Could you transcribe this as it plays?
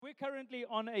currently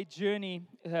on a journey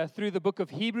through the book of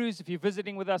Hebrews. If you're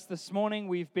visiting with us this morning,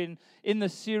 we've been in the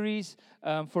series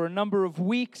for a number of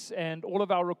weeks, and all of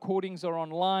our recordings are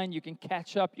online. You can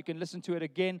catch up, you can listen to it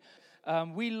again.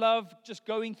 We love just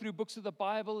going through books of the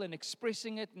Bible and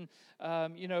expressing it,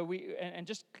 and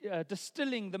just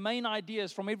distilling the main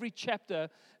ideas from every chapter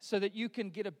so that you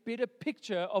can get a better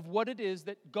picture of what it is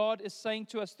that God is saying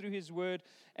to us through His Word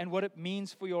and what it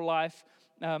means for your life.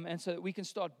 And so that we can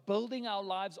start building our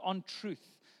lives on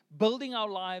truth, building our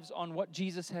lives on what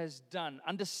Jesus has done,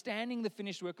 understanding the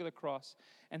finished work of the cross,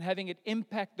 and having it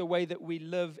impact the way that we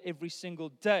live every single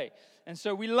day. And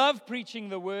so we love preaching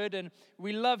the Word, and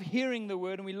we love hearing the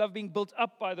Word, and we love being built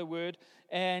up by the Word.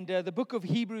 And the book of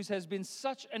Hebrews has been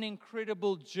such an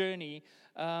incredible journey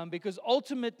because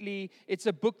ultimately it's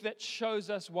a book that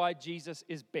shows us why Jesus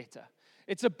is better.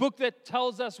 It's a book that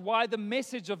tells us why the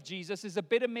message of Jesus is a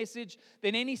better message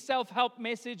than any self-help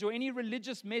message or any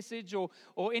religious message or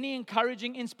any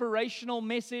encouraging, inspirational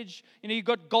message. You know, you've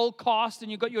got Goldcast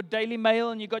and you've got your Daily Mail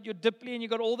and you've got your Dipley and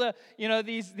you've got all the,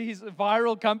 these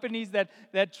viral companies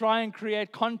that try and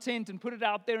create content and put it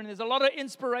out there. And there's a lot of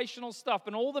inspirational stuff.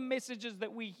 And all the messages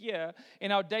that we hear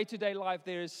in our day-to-day life,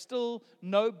 there is still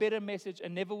no better message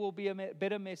and never will be a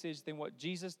better message than what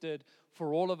Jesus did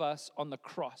for all of us on the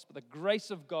cross. But the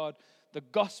grace of God, the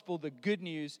gospel, the good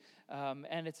news,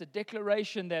 and it's a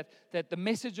declaration that the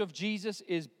message of Jesus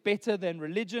is better than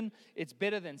religion, it's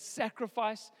better than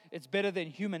sacrifice, it's better than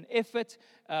human effort.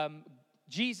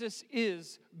 Jesus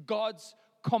is God's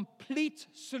complete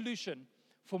solution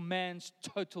for man's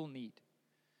total need.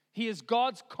 He is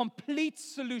God's complete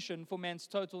solution for man's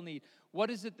total need. What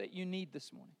is it that you need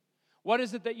this morning? What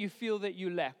is it that you feel that you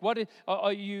lack?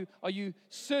 Are you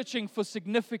searching for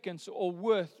significance or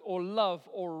worth or love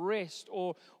or rest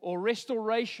or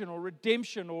restoration or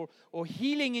redemption or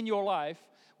healing in your life?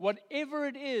 Whatever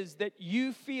it is that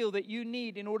you feel that you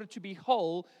need in order to be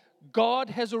whole,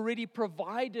 God has already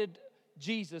provided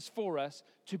Jesus for us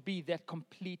to be that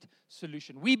complete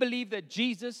solution. We believe that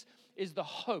Jesus is the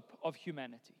hope of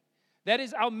humanity. That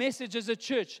is our message as a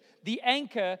church. The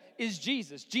anchor is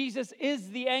Jesus. Jesus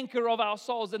is the anchor of our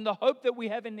souls and the hope that we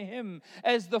have in Him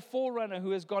as the forerunner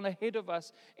who has gone ahead of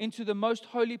us into the most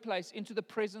holy place, into the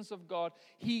presence of God.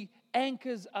 He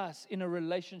anchors us in a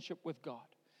relationship with God.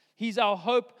 He's our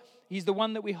hope. He's the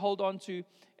one that we hold on to,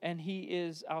 and He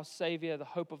is our Savior, the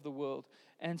hope of the world.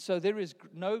 And so there is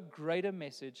no greater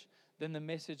message than the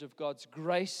message of God's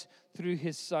grace through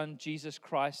His Son, Jesus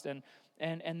Christ. And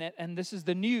this is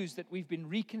the news that we've been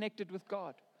reconnected with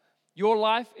God. Your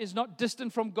life is not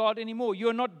distant from God anymore.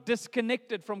 You're not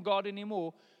disconnected from God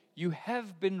anymore. You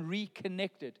have been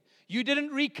reconnected. You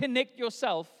didn't reconnect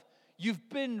yourself. You've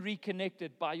been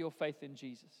reconnected by your faith in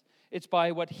Jesus. It's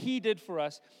by what He did for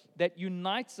us that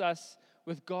unites us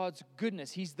with God's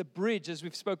goodness. He's the bridge, as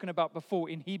we've spoken about before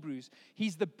in Hebrews.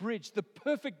 He's the bridge, the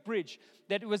perfect bridge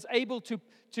that was able to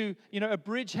a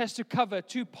bridge has to cover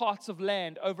two parts of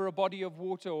land over a body of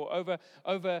water or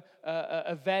over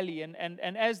a valley.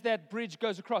 And as that bridge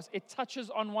goes across, it touches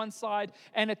on one side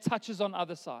and it touches on the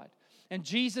other side. And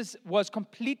Jesus was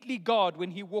completely God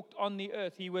when He walked on the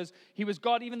earth. He was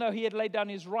God, even though He had laid down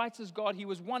His rights as God. He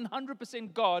was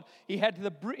 100% God. He had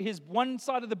His one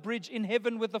side of the bridge in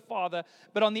heaven with the Father,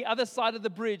 but on the other side of the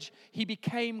bridge, He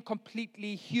became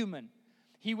completely human.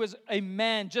 He was a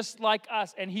man just like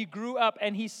us, and He grew up,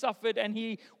 and He suffered, and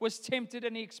He was tempted,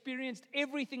 and He experienced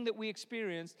everything that we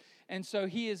experienced. And so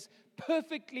He is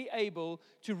perfectly able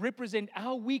to represent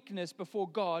our weakness before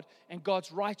God and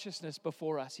God's righteousness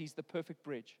before us. He's the perfect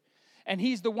bridge. And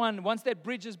He's the one, once that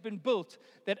bridge has been built,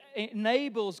 that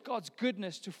enables God's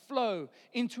goodness to flow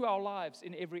into our lives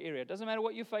in every area. It doesn't matter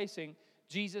what you're facing,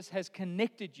 Jesus has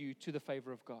connected you to the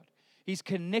favor of God. He's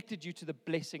connected you to the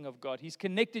blessing of God. He's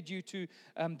connected you to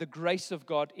the grace of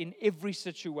God in every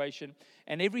situation.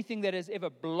 And everything that has ever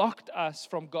blocked us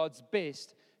from God's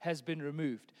best has been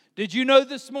removed. Did you know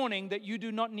this morning that you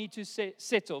do not need to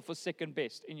settle for second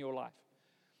best in your life?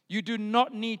 You do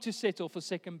not need to settle for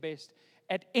second best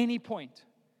at any point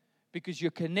because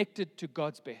you're connected to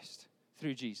God's best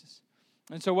through Jesus.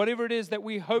 And so whatever it is that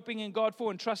we're hoping in God for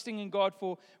and trusting in God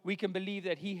for, we can believe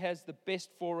that He has the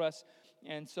best for us.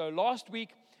 And so last week,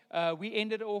 we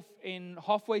ended off in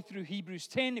halfway through Hebrews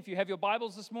 10. If you have your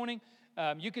Bibles this morning,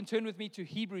 you can turn with me to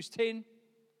Hebrews 10.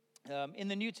 In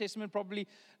the New Testament, probably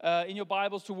in your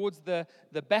Bibles, towards the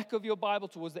back of your Bible,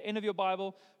 towards the end of your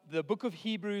Bible, the book of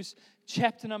Hebrews,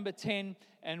 chapter number 10.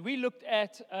 And we looked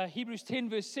at Hebrews 10,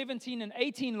 verse 17 and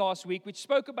 18 last week, which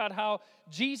spoke about how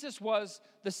Jesus was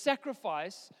the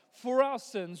sacrifice for our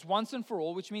sins once and for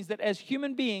all, which means that as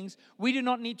human beings, we do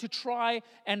not need to try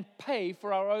and pay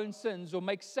for our own sins or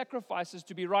make sacrifices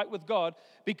to be right with God,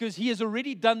 because He has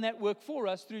already done that work for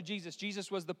us through Jesus.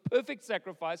 Jesus was the perfect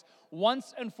sacrifice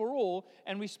once and for all,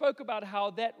 and we spoke about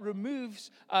how that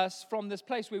removes us from this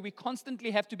place where we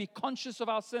constantly have to be conscious of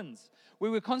our sins,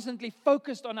 where we're constantly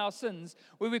focused on our sins,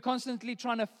 where we're constantly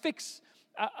trying to fix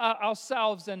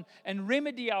ourselves and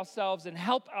remedy ourselves and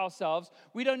help ourselves.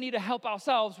 We don't need to help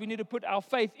ourselves. We need to put our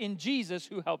faith in Jesus,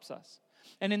 who helps us,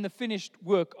 and in the finished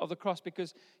work of the cross,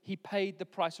 because He paid the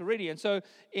price already. And so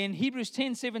in Hebrews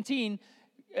 10:17,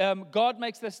 God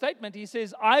makes this statement. He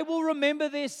says, I will remember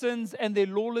their sins and their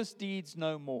lawless deeds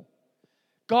no more.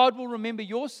 God will remember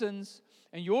your sins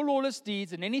and your lawless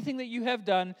deeds and anything that you have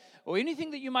done or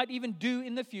anything that you might even do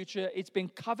in the future. It's been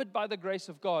covered by the grace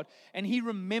of God, and He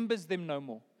remembers them no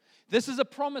more. This is a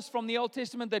promise from the Old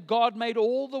Testament that God made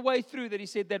all the way through, that He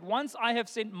said that once I have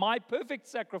sent my perfect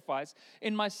sacrifice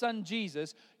in my Son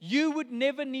Jesus, you would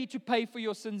never need to pay for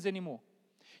your sins anymore.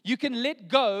 You can let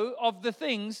go of the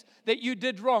things that you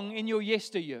did wrong in your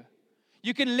yesteryear.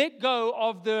 You can let go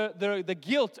of the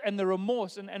guilt and the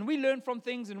remorse. And we learn from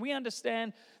things, and we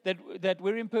understand that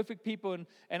we're imperfect people.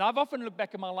 And I've often looked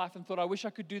back at my life and thought, I wish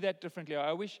I could do that differently.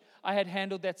 I wish I had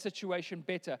handled that situation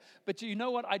better. But you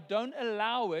know what? I don't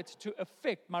allow it to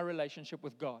affect my relationship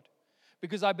with God,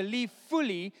 because I believe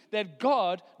fully that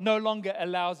God no longer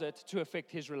allows it to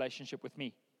affect His relationship with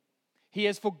me. He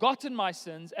has forgotten my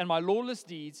sins and my lawless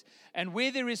deeds, and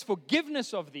where there is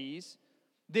forgiveness of these,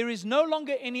 there is no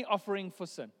longer any offering for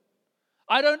sin.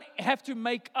 I don't have to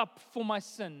make up for my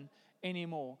sin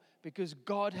anymore, because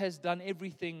God has done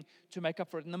everything to make up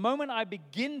for it. And the moment I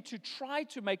begin to try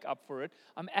to make up for it,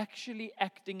 I'm actually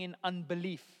acting in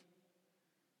unbelief.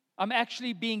 I'm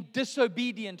actually being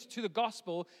disobedient to the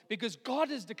gospel, because God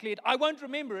has declared, I won't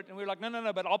remember it. And we're like,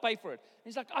 no, but I'll pay for it. And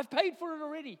He's like, I've paid for it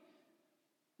already.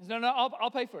 He says, no,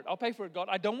 I'll pay for it. I'll pay for it, God.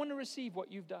 I don't want to receive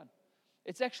what you've done.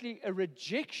 It's actually a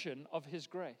rejection of His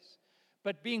grace.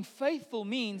 But being faithful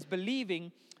means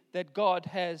believing that God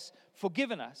has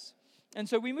forgiven us. And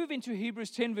so we move into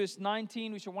Hebrews 10 verse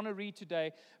 19, which I want to read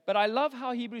today. But I love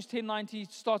how Hebrews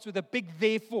 10:19 starts with a big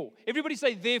therefore. Everybody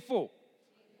say therefore.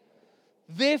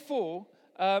 Therefore,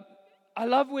 I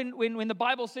love when the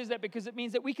Bible says that, because it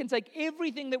means that we can take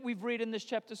everything that we've read in this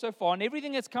chapter so far and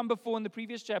everything that's come before in the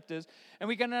previous chapters, and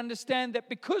we can understand that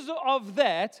because of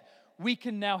that, we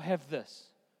can now have this.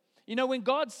 You know, when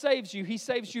God saves you, He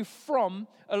saves you from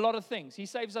a lot of things. He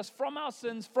saves us from our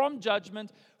sins, from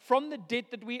judgment, from the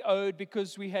debt that we owed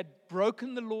because we had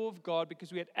broken the law of God,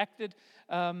 because we had acted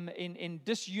in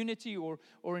disunity or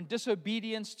in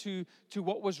disobedience to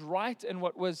what was right and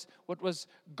what was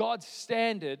God's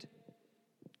standard.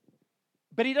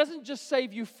 But He doesn't just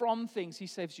save you from things, He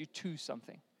saves you to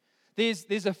something.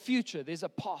 There's a future, there's a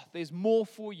path, there's more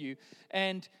for you.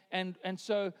 And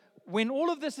so when all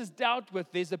of this is dealt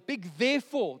with, there's a big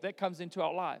therefore that comes into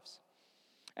our lives.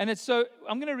 And it's so,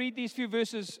 I'm going to read these few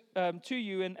verses to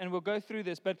you, and we'll go through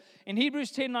this. But in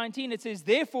Hebrews 10:19, it says,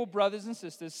 therefore, brothers and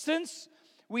sisters, since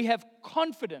we have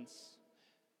confidence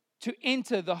to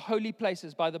enter the holy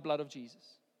places by the blood of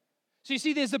Jesus. So you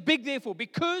see, there's a big therefore.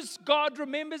 Because God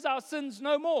remembers our sins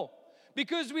no more,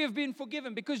 because we have been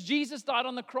forgiven, because Jesus died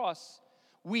on the cross,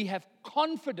 we have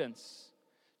confidence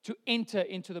to enter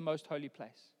into the most holy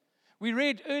place. We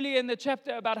read earlier in the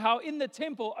chapter about how in the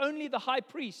temple, only the high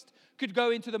priest could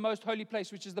go into the most holy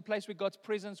place, which is the place where God's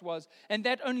presence was. And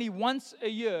that only once a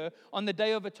year on the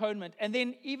Day of Atonement. And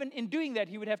then even in doing that,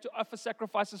 he would have to offer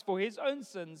sacrifices for his own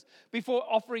sins before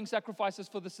offering sacrifices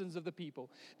for the sins of the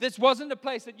people. This wasn't a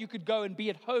place that you could go and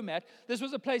be at home at. This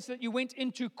was a place that you went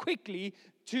into quickly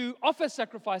to offer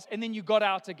sacrifice, and then you got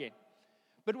out again.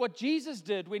 But what Jesus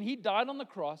did when He died on the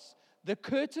cross, the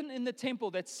curtain in the temple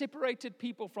that separated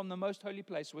people from the most holy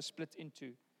place was split in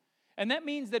two. And that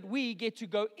means that we get to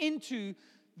go into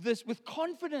this with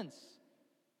confidence.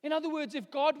 In other words,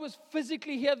 if God was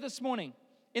physically here this morning,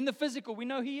 in the physical, we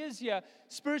know He is here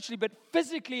spiritually, but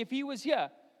physically, if He was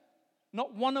here,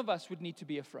 not one of us would need to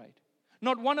be afraid.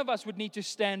 Not one of us would need to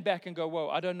stand back and go, whoa,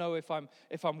 I don't know if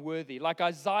I'm worthy. Like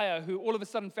Isaiah, who all of a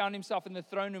sudden found himself in the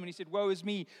throne room and he said, woe is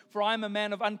me, for I am a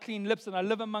man of unclean lips and I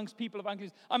live amongst people of unclean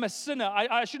lips. I'm a sinner.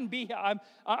 I shouldn't be here.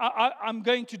 I'm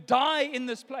going to die in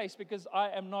this place because I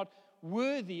am not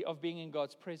worthy of being in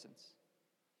God's presence.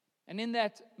 And in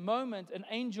that moment, an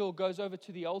angel goes over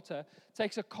to the altar,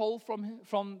 takes a coal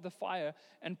from the fire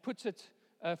and puts it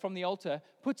from the altar,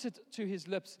 puts it to his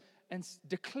lips, and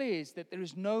declares that there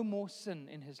is no more sin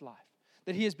in his life,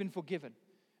 that he has been forgiven.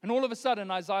 And all of a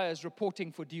sudden, Isaiah is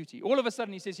reporting for duty. All of a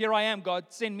sudden, he says, here I am, God,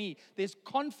 send me. There's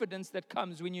confidence that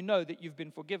comes when you know that you've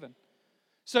been forgiven.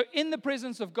 So in the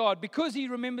presence of God, because he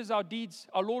remembers our deeds,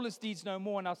 our lawless deeds no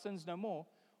more and our sins no more,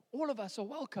 all of us are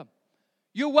welcome.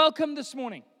 You're welcome this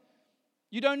morning.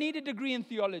 You don't need a degree in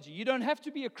theology. You don't have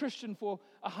to be a Christian for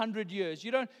 100 years.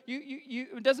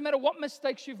 It doesn't matter what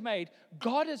mistakes you've made.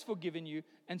 God has forgiven you.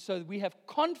 And so we have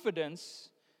confidence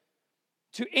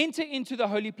to enter into the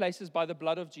holy places by the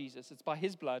blood of Jesus. It's by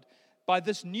his blood, by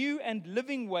this new and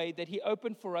living way that he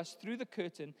opened for us through the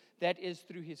curtain, that is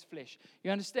through his flesh.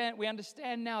 You understand? We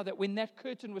understand now that when that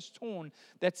curtain was torn,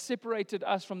 that separated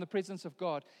us from the presence of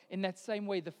God, in that same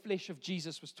way the flesh of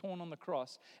Jesus was torn on the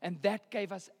cross, and that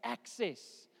gave us access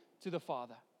to the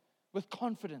Father with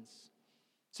confidence.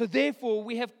 So therefore,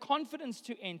 we have confidence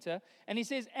to enter, and he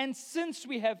says, and since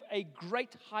we have a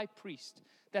great high priest,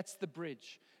 that's the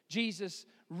bridge, Jesus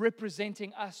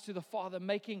representing us to the Father,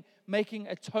 making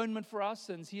atonement for our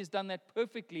sins. He has done that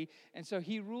perfectly. And so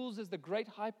he rules as the great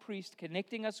high priest,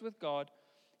 connecting us with God.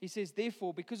 He says,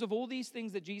 therefore, because of all these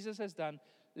things that Jesus has done,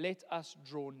 let us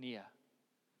draw near.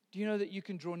 Do you know that you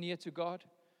can draw near to God?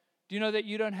 Do you know that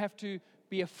you don't have to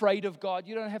be afraid of God?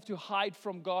 You don't have to hide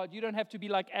from God. You don't have to be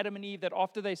like Adam and Eve, that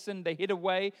after they sinned, they hid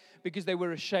away because they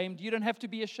were ashamed. You don't have to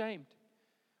be ashamed.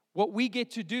 What we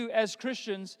get to do as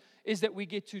Christians is that we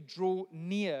get to draw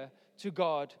near to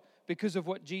God because of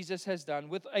what Jesus has done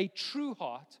with a true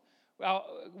heart.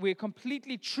 We're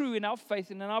completely true in our faith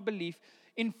and in our belief,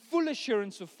 in full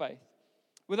assurance of faith,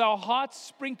 with our hearts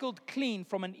sprinkled clean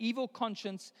from an evil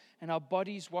conscience and our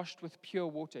bodies washed with pure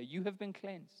water. You have been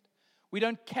cleansed. We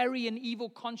don't carry an evil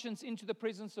conscience into the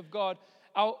presence of God.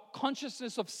 Our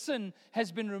consciousness of sin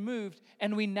has been removed,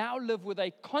 and we now live with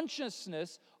a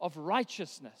consciousness of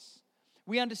righteousness.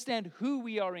 We understand who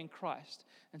we are in Christ,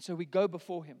 and so we go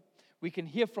before him. We can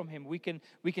hear from him. We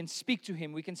can speak to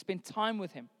him. We can spend time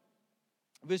with him.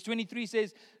 Verse 23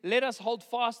 says, let us hold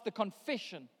fast the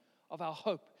confession of our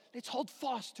hope. Let's hold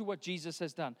fast to what Jesus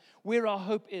has done, where our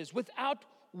hope is, without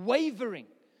wavering,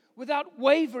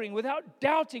 without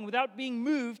doubting, without being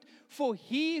moved, for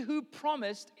he who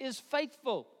promised is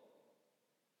faithful.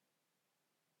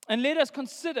 And let us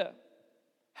consider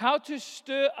how to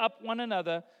stir up one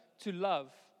another to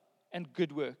love and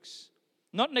good works,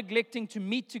 not neglecting to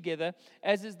meet together,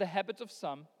 as is the habit of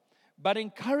some, but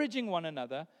encouraging one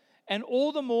another, and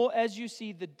all the more as you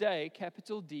see the day,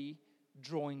 capital D,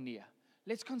 drawing near.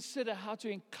 Let's consider how to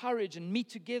encourage and meet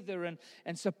together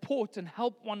and support and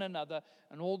help one another,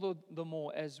 and all the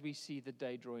more as we see the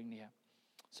day drawing near.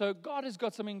 So God has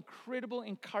got some incredible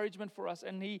encouragement for us,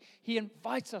 and He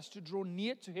invites us to draw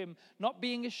near to Him, not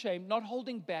being ashamed, not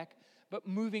holding back, but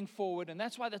moving forward. And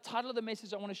that's why the title of the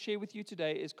message I want to share with you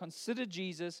today is Consider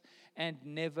Jesus and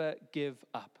Never Give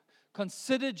Up.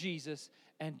 Consider Jesus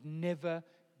and never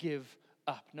give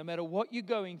up. No matter what you're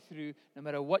going through, no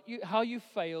matter how you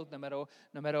failed, no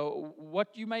matter what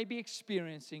you may be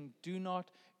experiencing, do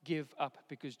not give up,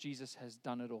 because Jesus has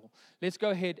done it all. Let's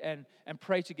go ahead and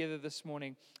pray together this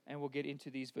morning, and we'll get into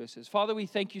these verses. Father, we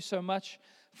thank you so much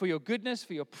for your goodness,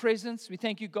 for your presence. We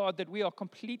thank you, God, that we are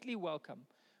completely welcome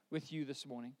with you this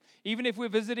morning. Even if we're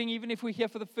visiting, even if we're here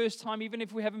for the first time, even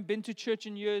if we haven't been to church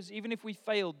in years, even if we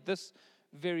failed this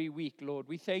very week, Lord,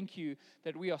 we thank you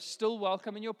that we are still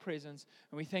welcome in your presence,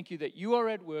 and we thank you that you are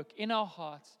at work in our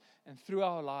hearts and through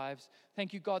our lives.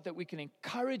 Thank you, God, that we can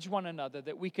encourage one another,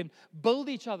 that we can build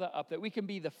each other up, that we can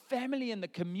be the family and the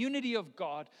community of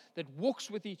God that walks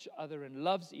with each other and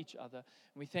loves each other.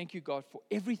 And we thank you, God, for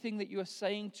everything that you are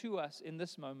saying to us in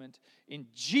this moment. In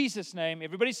Jesus' name,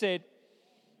 everybody said,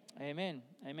 amen.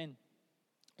 Amen.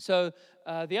 So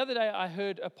the other day I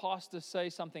heard a pastor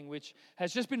say something which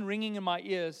has just been ringing in my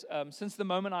ears since the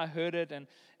moment I heard it, and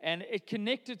it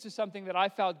connected to something that I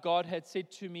felt God had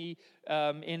said to me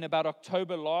in about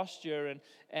October last year,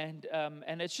 and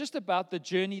it's just about the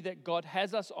journey that God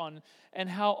has us on, and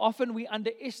how often we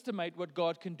underestimate what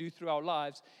God can do through our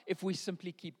lives if we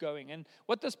simply keep going. And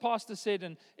what this pastor said,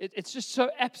 and it's just so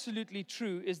absolutely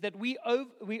true, is that we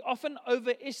often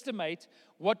overestimate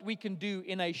what we can do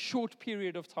in a short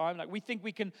period of time. Like we think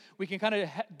we can kind of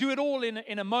do it all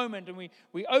in a moment, and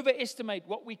we overestimate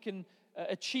what we can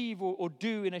achieve or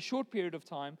do in a short period of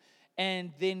time,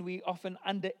 and then we often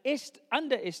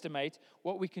underestimate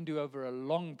what we can do over a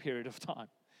long period of time.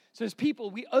 So as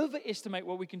people, we overestimate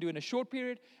what we can do in a short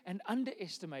period and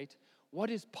underestimate what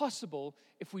is possible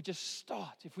if we just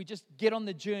start, if we just get on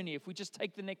the journey, if we just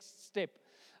take the next step.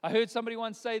 I heard somebody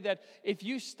once say that if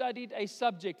you studied a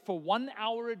subject for 1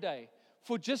 hour a day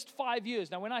for just 5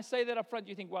 years. Now, when I say that up front,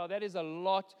 you think, wow, that is a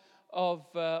lot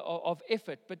of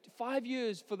effort. But 5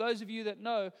 years, for those of you that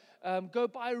know, go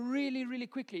by really, really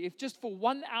quickly. If just for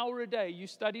 1 hour a day you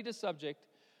studied a subject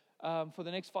for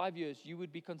the next 5 years, you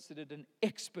would be considered an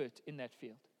expert in that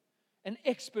field. An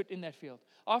expert in that field.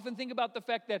 I often think about the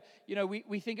fact that,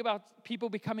 we think about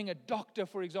people becoming a doctor,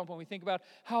 for example, and we think about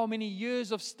how many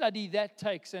years of study that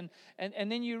takes. And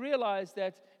then you realize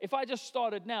that if I just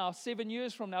started now, 7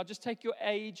 years from now, just take your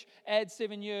age, add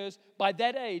 7 years. By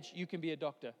that age, you can be a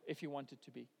doctor if you wanted to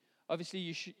be.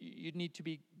 Obviously, you'd need to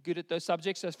be good at those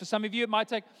subjects. So for some of you, it might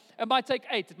take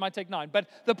 8, it might take 9. But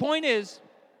the point is,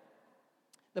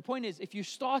 if you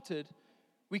started,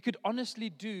 we could honestly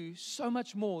do so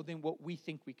much more than what we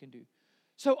think we can do.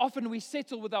 So often we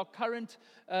settle with our current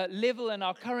level and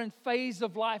our current phase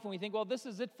of life, and we think, well, this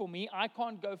is it for me. I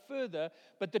can't go further.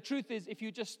 But the truth is, if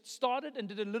you just started and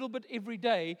did a little bit every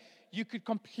day, you could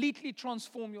completely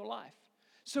transform your life.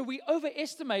 So we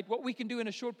overestimate what we can do in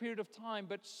a short period of time,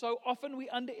 but so often we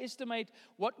underestimate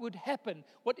what would happen,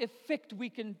 what effect we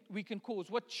can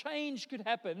cause, what change could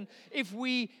happen if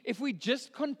we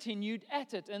just continued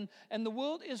at it. And the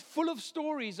world is full of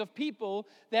stories of people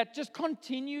that just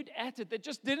continued at it, that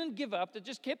just didn't give up, that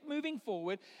just kept moving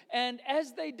forward. And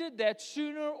as they did that,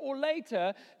 sooner or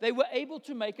later, they were able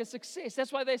to make a success.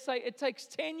 That's why they say it takes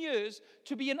 10 years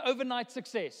to be an overnight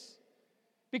success.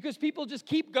 Because people just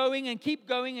keep going and keep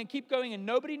going and keep going, and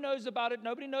nobody knows about it,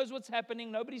 nobody knows what's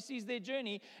happening, nobody sees their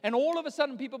journey, and all of a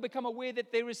sudden people become aware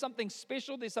that there is something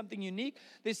special, there's something unique,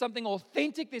 there's something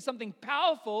authentic, there's something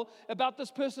powerful about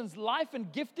this person's life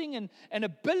and gifting and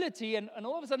ability, and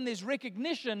all of a sudden there's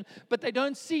recognition, but they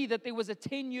don't see that there was a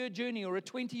 10-year journey or a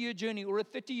 20-year journey or a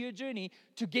 30-year journey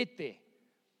to get there.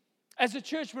 As a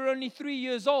church, we're only 3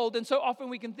 years old, and so often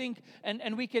we can think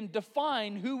and we can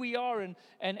define who we are and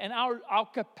our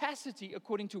capacity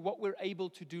according to what we're able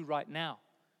to do right now.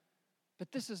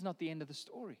 But this is not the end of the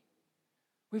story.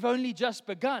 We've only just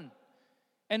begun.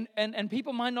 And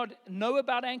people might not know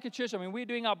about Anchor Church. I mean, we're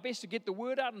doing our best to get the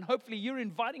word out, and hopefully you're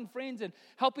inviting friends and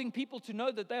helping people to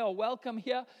know that they are welcome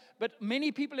here. But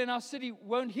many people in our city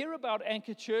won't hear about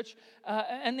Anchor Church.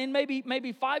 And then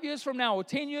maybe 5 years from now, or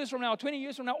 10 years from now, or 20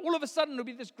 years from now, all of a sudden there'll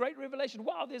be this great revelation.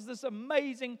 Wow, there's this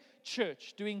amazing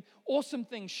church doing awesome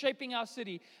things, shaping our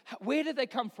city. Where did they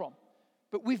come from?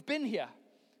 But we've been here,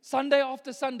 Sunday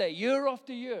after Sunday, year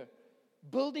after year,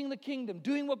 building the kingdom,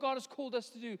 doing what God has called us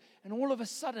to do. And all of a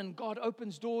sudden, God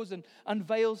opens doors and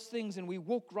unveils things, and we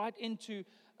walk right into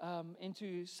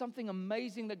something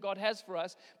amazing that God has for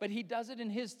us, but He does it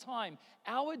in His time.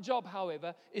 Our job,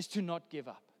 however, is to not give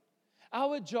up.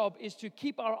 Our job is to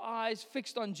keep our eyes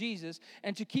fixed on Jesus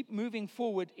and to keep moving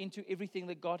forward into everything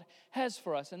that God has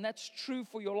for us. And that's true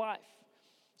for your life.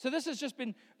 So this has just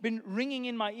been ringing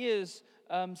in my ears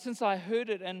since I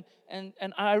heard it, and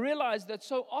I realized that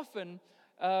so often,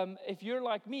 if you're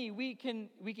like me, we can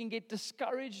get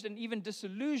discouraged and even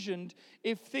disillusioned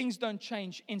if things don't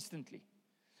change instantly.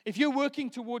 If you're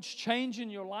working towards change in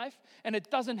your life and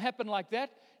it doesn't happen like that,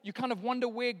 you kind of wonder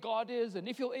where God is and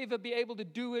if He'll ever be able to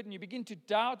do it, and you begin to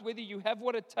doubt whether you have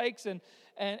what it takes. And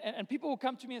people will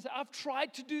come to me and say, I've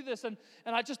tried to do this and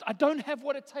I don't have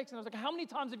what it takes. And I was like, how many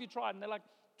times have you tried? And they're like,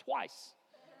 twice,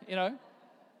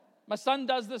 My son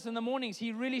does this in the mornings.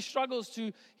 He really struggles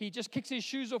he just kicks his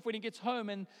shoes off when he gets home.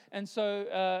 And so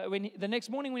the next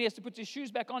morning when he has to put his shoes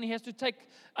back on, he has to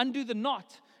undo the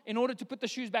knot in order to put the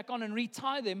shoes back on and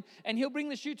retie them. And he'll bring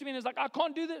the shoe to me and he's like, I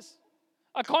can't do this.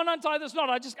 I can't untie this knot.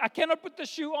 I cannot put the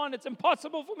shoe on. It's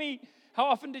impossible for me. How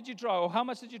often did you try? Or how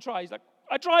much did you try? He's like,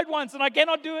 I tried once and I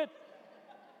cannot do it.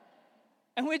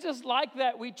 And we're just like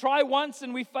that. We try once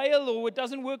and we fail, or it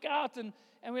doesn't work out. And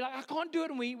we're like, I can't do it.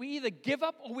 And we either give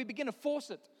up or we begin to force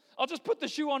it. I'll just put the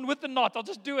shoe on with the knot. I'll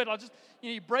just do it.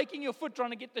 You're breaking your foot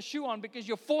trying to get the shoe on because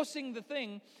you're forcing the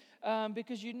thing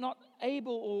because you're not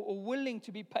able or willing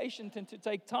to be patient and to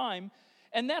take time.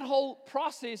 And that whole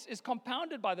process is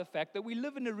compounded by the fact that we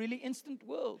live in a really instant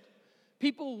world.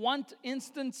 People want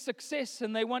instant success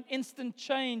and they want instant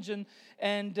change and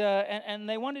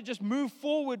they want to just move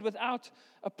forward without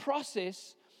a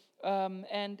process. And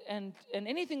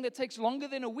anything that takes longer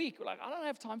than a week, we're like, I don't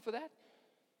have time for that.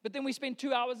 But then we spend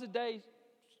 2 hours a day,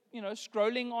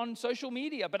 scrolling on social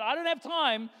media. But I don't have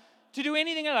time to do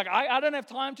anything else. Like I don't have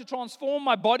time to transform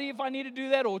my body if I need to do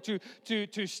that, or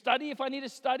to study if I need to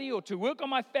study, or to work on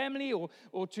my family, or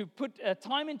to put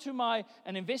time into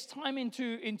and invest time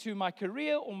into my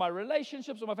career or my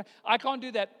relationships or my family. I can't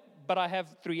do that, but I have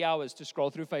 3 hours to scroll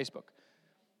through Facebook.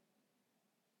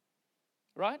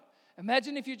 Right?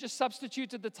 Imagine if you just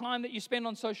substituted the time that you spend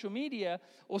on social media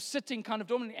or sitting kind of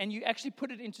dormant, and you actually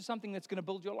put it into something that's going to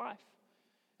build your life.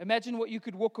 Imagine what you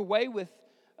could walk away with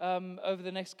over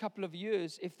the next couple of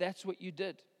years if that's what you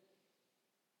did.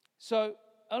 So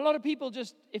a lot of people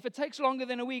just, if it takes longer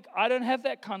than a week, I don't have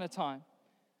that kind of time.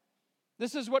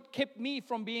 This is what kept me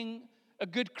from being a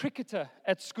good cricketer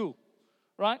at school,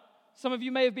 right? Some of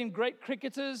you may have been great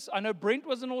cricketers. I know Brent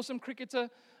was an awesome cricketer,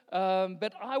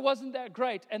 but I wasn't that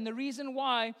great. And the reason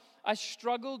why I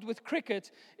struggled with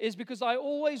cricket is because I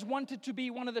always wanted to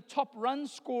be one of the top run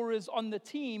scorers on the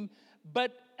team,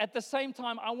 but at the same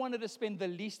time, I wanted to spend the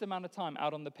least amount of time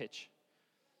out on the pitch.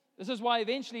 This is why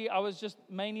eventually I was just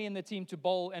mainly in the team to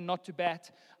bowl and not to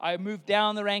bat. I moved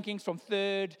down the rankings from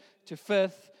 3rd to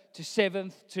 5th to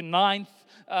 7th to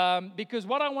 9th, because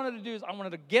what I wanted to do is I wanted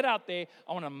to get out there,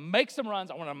 I want to make some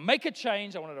runs, I want to make a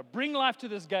change, I wanted to bring life to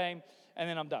this game, and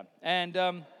then I'm done. And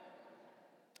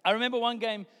I remember one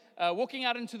game walking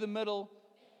out into the middle,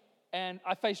 and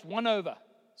I faced 1 over,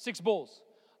 6 balls.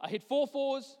 I hit 4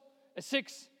 fours, a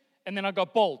 6, and then I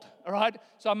got bowled, all right?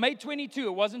 So I made 22,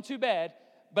 it wasn't too bad,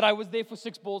 but I was there for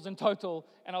 6 balls in total,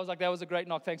 and I was like, that was a great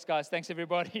knock, thanks guys, thanks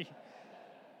everybody.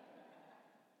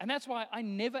 And that's why I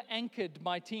never anchored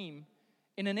my team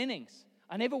in an innings.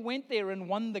 I never went there and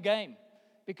won the game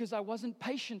because I wasn't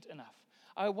patient enough.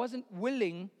 I wasn't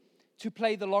willing to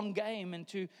play the long game and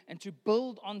to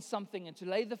build on something and to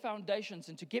lay the foundations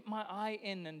and to get my eye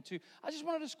in I just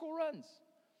wanted to score runs.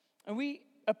 And we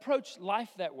approach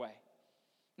life that way.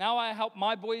 Now I help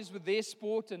my boys with their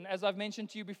sport, and as I've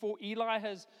mentioned to you before, Eli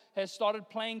has started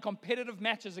playing competitive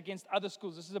matches against other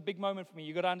schools. This is a big moment for me,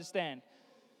 you got to understand.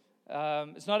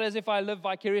 It's not as if I live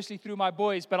vicariously through my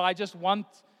boys, but I just want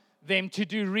them to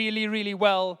do really, really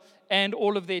well, and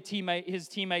all of his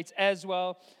teammates as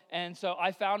well. And so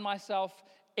I found myself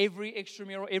every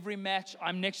extramural, every match,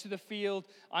 I'm next to the field,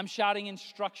 I'm shouting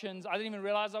instructions. I didn't even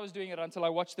realize I was doing it until I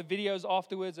watched the videos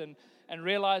afterwards and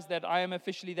realized that I am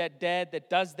officially that dad that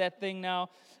does that thing now.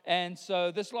 And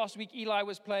so this last week, Eli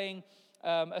was playing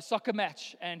a soccer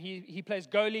match, and he plays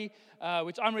goalie,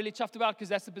 which I'm really chuffed about because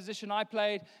that's the position I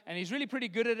played, and he's really pretty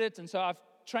good at it. And so I've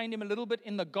trained him a little bit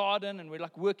in the garden, and we're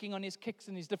like working on his kicks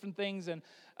and his different things. And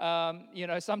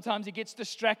sometimes he gets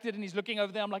distracted and he's looking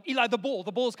over there. I'm like, Eli, the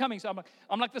ball's coming. So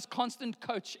I'm like this constant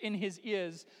coach in his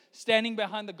ears, standing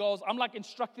behind the goals. I'm like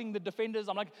instructing the defenders.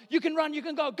 I'm like, you can run, you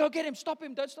can go get him, stop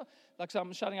him, don't stop. Like, so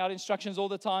I'm shouting out instructions all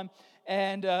the time,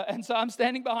 and so I'm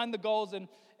standing behind the goals,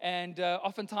 and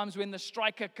oftentimes when the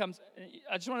striker comes,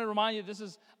 I just want to remind you, this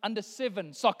is under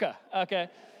 7 soccer, okay?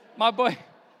 My boy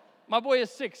is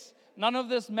 6. None of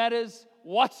this matters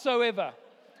whatsoever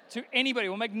to anybody. It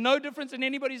will make no difference in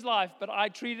anybody's life, but I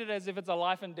treat it as if it's a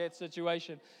life and death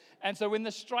situation. And so when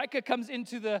the striker comes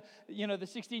into the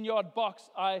 16-yard box,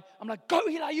 I'm like, go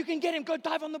Eli, you can get him, go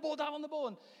dive on the ball.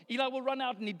 And Eli will run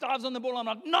out and he dives on the ball. I'm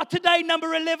like, not today,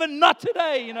 number 11, not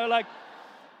today, like.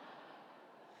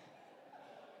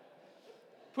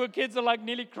 Poor kids are like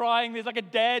nearly crying. There's like a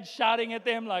dad shouting at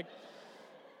them like.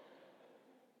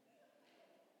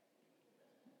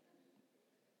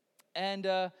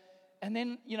 And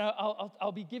then,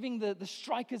 I'll be giving the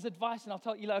strikers advice, and I'll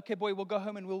tell Eli, okay, boy, we'll go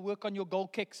home and we'll work on your goal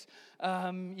kicks,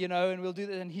 and we'll do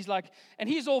that. And he's like, and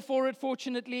he's all for it,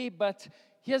 fortunately, but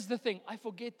here's the thing. I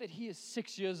forget that he is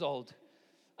 6 years old.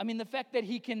 I mean, the fact that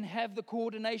he can have the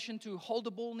coordination to hold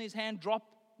the ball in his hand, drop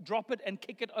it and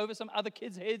kick it over some other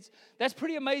kids' heads. That's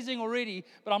pretty amazing already.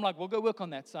 But I'm like, we'll go work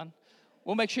on that, son.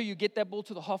 We'll make sure you get that ball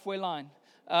to the halfway line.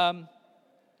 And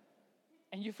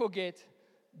you forget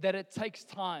that it takes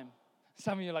time.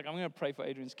 Some of you are like, I'm going to pray for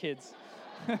Adrian's kids.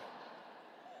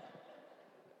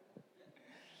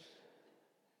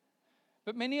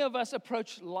 But many of us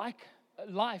approach life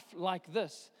like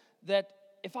this, that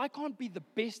if I can't be the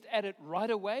best at it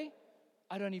right away,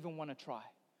 I don't even want to try.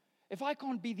 If I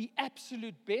can't be the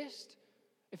absolute best,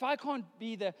 if I can't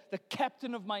be the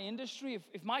captain of my industry,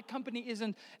 if my company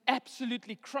isn't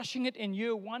absolutely crushing it in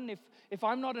year 1, if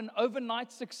I'm not an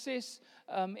overnight success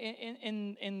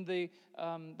in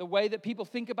the way that people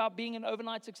think about being an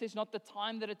overnight success, not the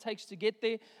time that it takes to get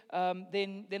there,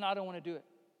 then I don't want to do it.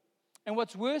 And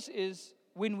what's worse is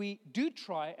when we do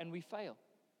try and we fail,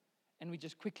 and we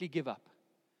just quickly give up.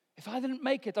 If I didn't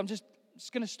make it, I'm just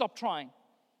going to stop trying.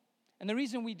 And the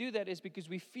reason we do that is because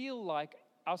we feel like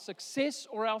our success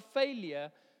or our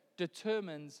failure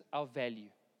determines our value.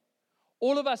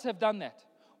 All of us have done that.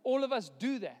 All of us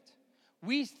do that.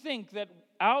 We think that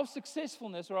our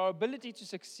successfulness or our ability to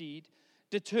succeed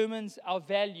determines our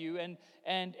value,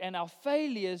 and our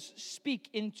failures speak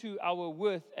into our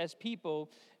worth as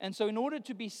people. And so in order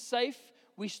to be safe,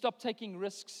 we stop taking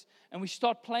risks, and we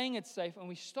start playing it safe, and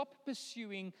we stop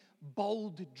pursuing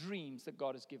bold dreams that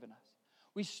God has given us.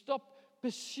 We stop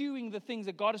pursuing the things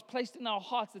that God has placed in our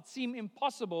hearts that seem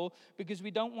impossible because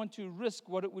we don't want to risk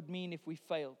what it would mean if we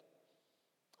failed.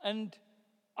 And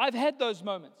I've had those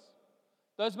moments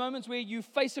where you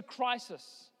face a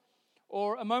crisis,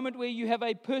 or a moment where you have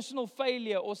a personal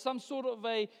failure or some sort of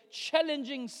a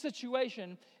challenging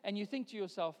situation, and you think to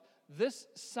yourself, this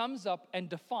sums up and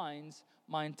defines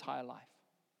my entire life.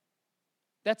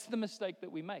 That's the mistake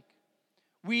that we make.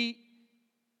 We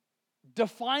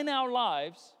define our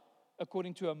lives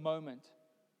according to a moment,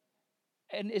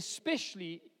 and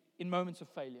especially in moments of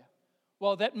failure.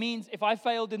 Well, that means if I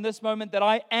failed in this moment, that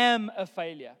I am a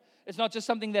failure. It's not just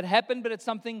something that happened, but it's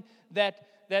something that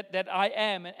I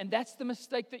am. And that's the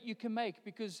mistake that you can make,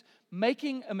 because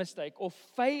making a mistake or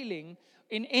failing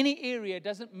in any area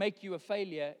doesn't make you a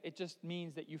failure. It just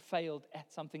means that you failed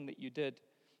at something that you did,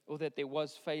 or that there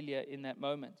was failure in that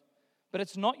moment. But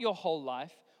it's not your whole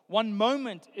life. One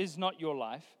moment is not your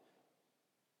life.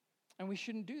 And we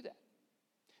shouldn't do that.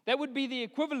 That would be the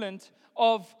equivalent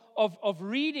of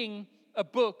reading a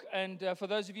book. And for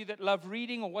those of you that love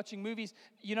reading or watching movies,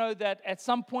 you know that at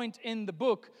some point in the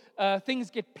book, things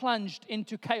get plunged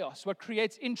into chaos. What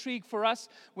creates intrigue for us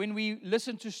when we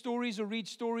listen to stories or read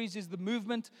stories is the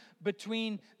movement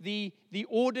between the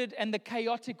ordered and the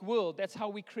chaotic world. That's how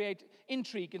we create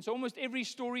intrigue. And so almost every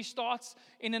story starts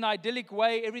in an idyllic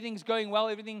way. Everything's going well.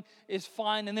 Everything is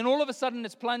fine. And then all of a sudden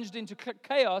it's plunged into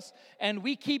chaos. And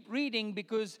we keep reading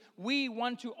because we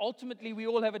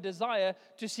all have a desire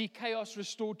to see chaos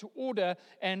restored to order.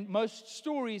 And most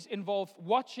stories involve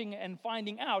watching and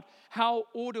finding out how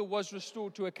order was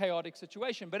restored to a chaotic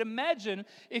situation. But imagine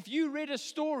if you read a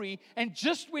story and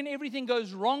just when everything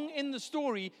goes wrong in the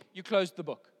story, you close the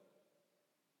book.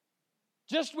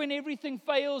 Just when everything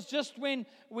fails, just when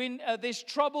there's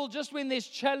trouble, just when there's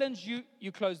challenge,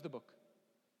 you close the book.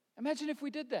 Imagine if we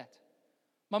did that.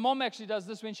 My mom actually does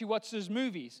this when she watches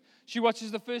movies. She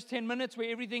watches the first 10 minutes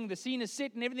where the scene is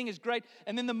set and everything is great.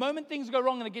 And then the moment things go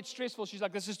wrong and it gets stressful, she's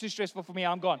like, this is too stressful for me,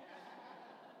 I'm gone.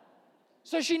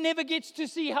 So she never gets to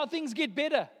see how things get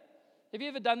better. Have you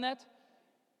ever done that?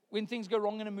 When things go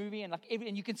wrong in a movie and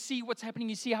and you can see what's happening,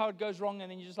 you see how it goes wrong,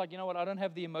 and then you're just like, you know what, I don't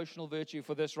have the emotional virtue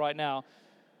for this right now.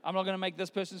 I'm not going to make this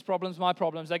person's problems my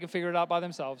problems. They can figure it out by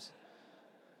themselves.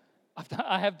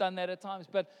 I have done that at times.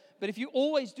 But if you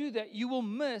always do that, you will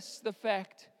miss the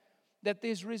fact that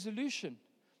there's resolution,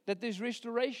 that there's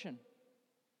restoration.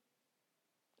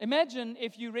 Imagine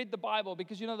if you read the Bible,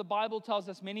 because you know the Bible tells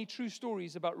us many true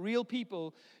stories about real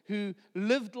people who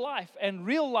lived life and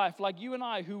real life like you and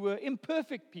I, who were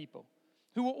imperfect people,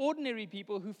 who were ordinary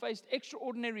people who faced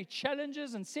extraordinary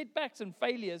challenges and setbacks and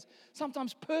failures,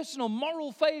 sometimes personal,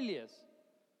 moral failures.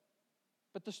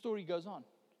 But the story goes on.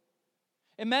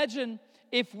 Imagine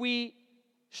if we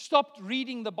stopped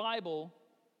reading the Bible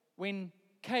when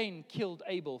Cain killed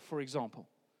Abel, for example.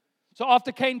 So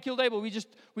after Cain killed Abel,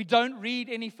 we don't read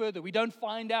any further. We don't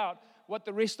find out what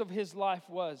the rest of his life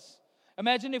was.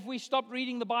 Imagine if we stopped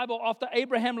reading the Bible after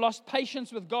Abraham lost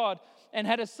patience with God and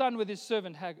had a son with his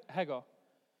servant Hagar.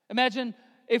 Imagine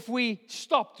if we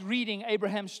stopped reading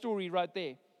Abraham's story right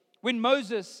there. When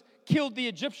Moses killed the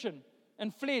Egyptian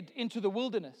and fled into the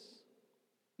wilderness.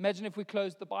 Imagine if we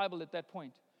closed the Bible at that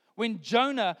point. When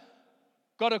Jonah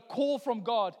got a call from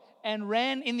God and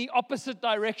ran in the opposite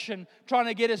direction, trying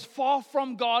to get as far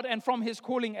from God and from his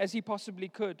calling as he possibly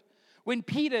could. When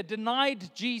Peter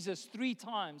denied Jesus 3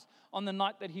 times on the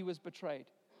night that he was betrayed.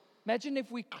 Imagine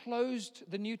if we closed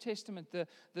the New Testament,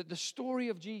 the story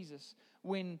of Jesus,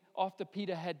 after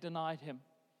Peter had denied him.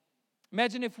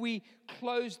 Imagine if we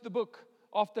closed the book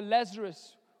after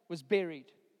Lazarus was buried.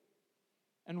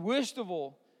 And worst of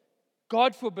all,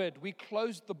 God forbid, we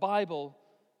closed the Bible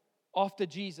after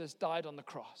Jesus died on the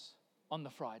cross on the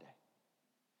Friday.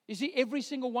 You see, every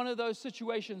single one of those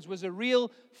situations was a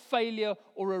real failure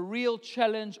or a real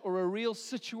challenge or a real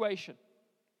situation.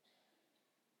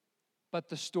 But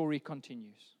the story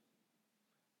continues.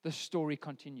 The story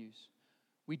continues.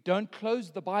 We don't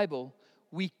close the Bible,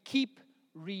 we keep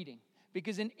reading.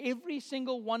 Because in every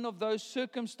single one of those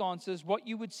circumstances, what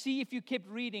you would see if you kept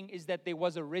reading is that there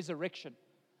was a resurrection.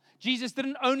 Jesus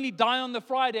didn't only die on the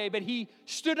Friday, but he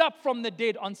stood up from the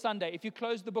dead on Sunday. If you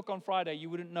closed the book on Friday, you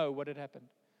wouldn't know what had happened.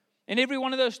 In every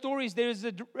one of those stories, there is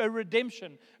a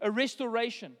redemption, a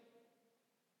restoration.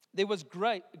 There was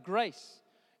grace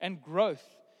and growth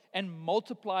and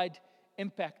multiplied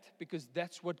impact, because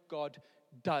that's what God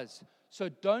does. So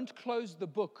don't close the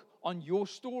book on your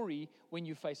story when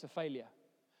you face a failure.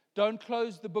 Don't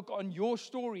close the book on your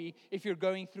story if you're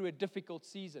going through a difficult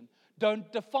season.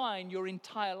 Don't define your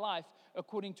entire life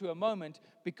according to a moment,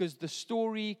 because the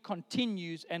story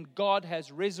continues and God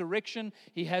has resurrection,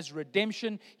 He has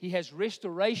redemption, He has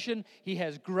restoration, He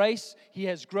has grace, He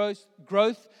has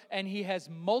growth, and He has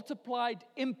multiplied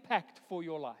impact for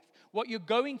your life. What you're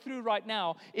going through right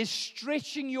now is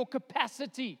stretching your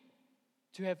capacity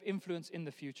to have influence in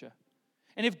the future.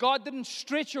 And if God didn't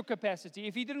stretch your capacity,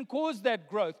 if He didn't cause that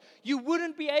growth, you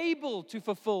wouldn't be able to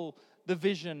fulfill the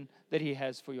vision that He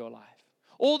has for your life.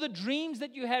 All the dreams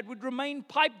that you had would remain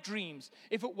pipe dreams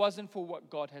if it wasn't for what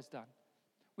God has done.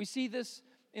 We see this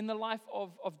in the life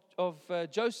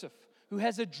of Joseph, who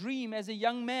has a dream as a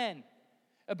young man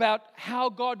about how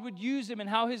God would use him and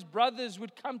how his brothers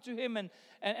would come to him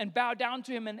and bow down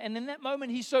to him. And in that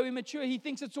moment, he's so immature, he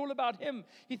thinks it's all about him.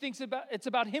 He thinks it's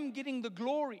about him getting the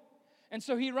glory. And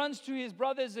so he runs to his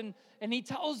brothers and he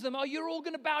tells them, oh, you're all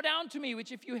going to bow down to me,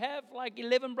 which if you have like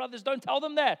 11 brothers, don't tell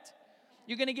them that.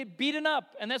 You're going to get beaten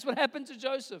up. And that's what happened to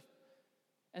Joseph.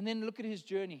 And then look at his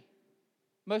journey.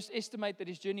 Most estimate that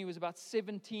his journey was about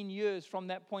 17 years from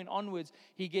that point onwards.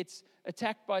 He gets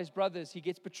attacked by his brothers. He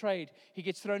gets betrayed. He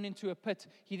gets thrown into a pit.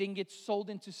 He then gets sold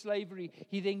into slavery.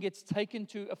 He then gets taken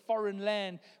to a foreign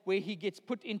land where he gets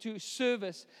put into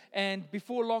service. And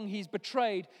before long, he's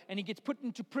betrayed and he gets put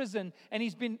into prison. And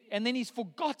then he's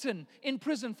forgotten in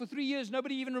prison for 3 years.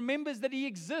 Nobody even remembers that he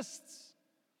exists.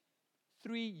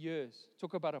 3 years.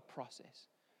 Talk about a process.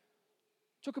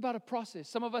 Talk about a process.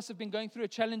 Some of us have been going through a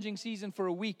challenging season for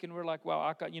a week, and we're like, well,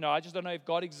 I just don't know if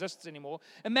God exists anymore.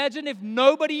 Imagine if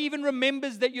nobody even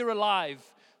remembers that you're alive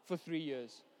for 3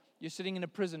 years. You're sitting in a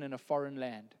prison in a foreign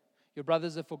land. Your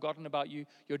brothers have forgotten about you.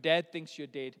 Your dad thinks you're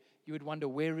dead. You would wonder,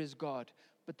 where is God?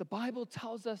 But the Bible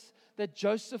tells us that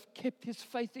Joseph kept his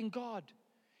faith in God.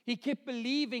 He kept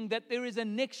believing that there is a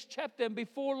next chapter, and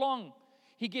before long,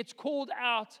 he gets called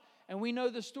out. And we know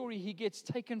the story. He gets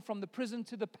taken from the prison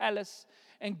to the palace,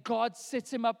 and God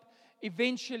sets him up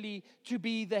eventually to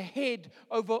be the head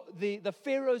over the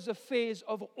Pharaoh's affairs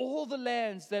of all the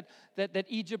lands that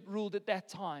Egypt ruled at that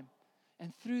time.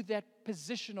 And through that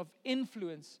position of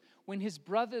influence, when his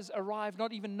brothers arrive,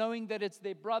 not even knowing that it's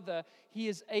their brother, he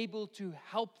is able to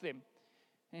help them.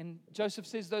 And Joseph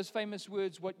says those famous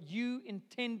words, what you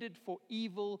intended for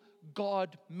evil,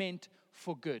 God meant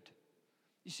for good.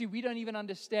 You see, we don't even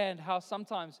understand how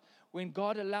sometimes when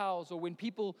God allows or when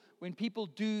people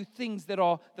do things that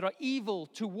are evil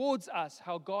towards us,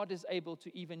 how God is able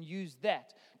to even use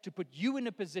that to put you in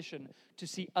a position to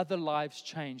see other lives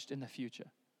changed in the future.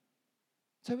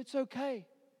 So it's okay.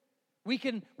 We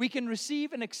can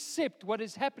receive and accept what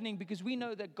is happening because we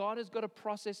know that God has got a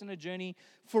process and a journey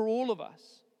for all of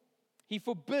us. He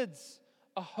forbids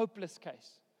a hopeless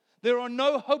case. There are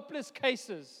no hopeless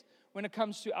cases when it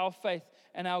comes to our faith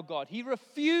and our God. He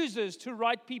refuses to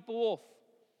write people off.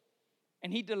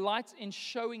 And He delights in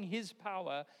showing His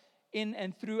power in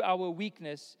and through our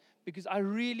weakness, because I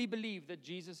really believe that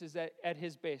Jesus is at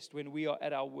His best when we are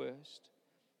at our worst.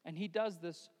 And He does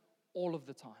this all of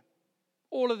the time.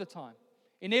 All of the time.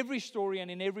 In every story and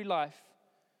in every life,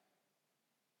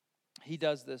 He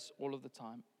does this all of the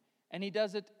time. And He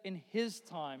does it in His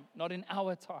time, not in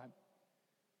our time.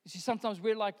 You see, sometimes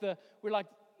we're like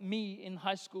me in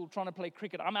high school trying to play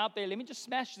cricket. I'm out there, let me just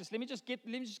smash this, let me just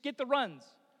get the runs.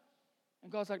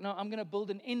 And God's like, no, I'm going to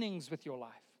build an innings with your life.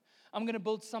 I'm going to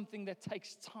build something that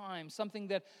takes time, something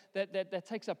that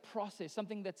takes a process,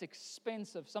 something that's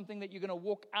expensive, something that you're going to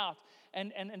walk out,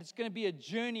 and it's going to be a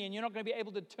journey, and you're not going to be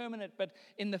able to determine it, but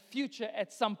in the future,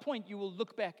 at some point, you will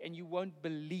look back and you won't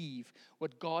believe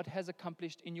what God has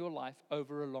accomplished in your life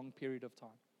over a long period of time.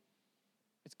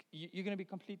 You're going to be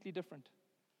completely different.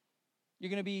 You're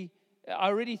going to be, I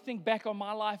already think back on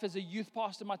my life as a youth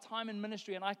pastor, my time in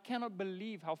ministry, and I cannot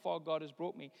believe how far God has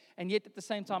brought me. And yet at the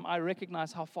same time, I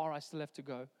recognize how far I still have to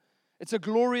go. It's a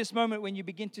glorious moment when you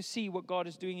begin to see what God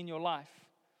is doing in your life.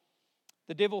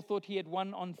 The devil thought he had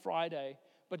won on Friday,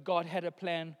 but God had a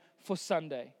plan for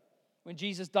Sunday. When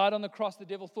Jesus died on the cross, the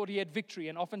devil thought he had victory.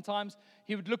 And oftentimes,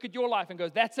 he would look at your life and go,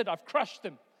 that's it, I've crushed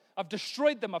them. I've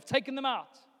destroyed them. I've taken them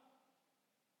out.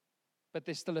 But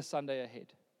there's still a Sunday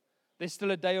ahead. There's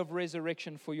still a day of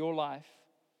resurrection for your life.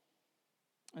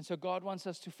 And so God wants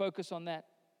us to focus on that.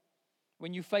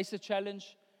 When you face a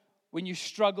challenge, when you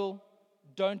struggle,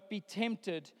 don't be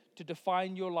tempted to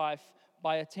define your life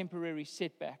by a temporary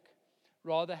setback.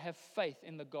 Rather, have faith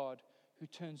in the God who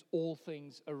turns all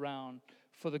things around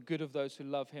for the good of those who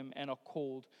love Him and are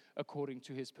called according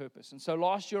to His purpose. And so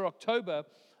last year, October,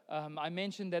 I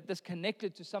mentioned that this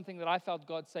connected to something that I felt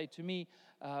God say to me.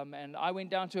 And I went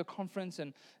down to a conference,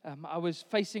 and I was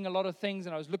facing a lot of things,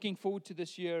 and I was looking forward to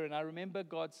this year. And I remember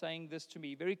God saying this to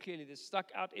me very clearly. This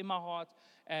stuck out in my heart,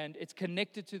 and it's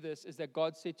connected to this, is that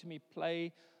God said to me,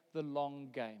 play the long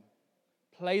game.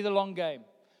 Play the long game.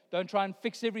 Don't try and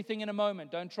fix everything in a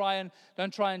moment. Don't try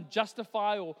and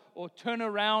justify or turn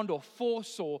around or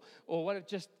force or what.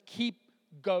 Just keep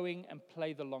going and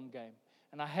play the long game.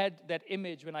 And I had that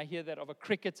image when I hear that of a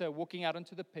cricketer walking out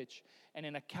onto the pitch, and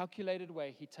in a calculated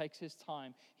way, he takes his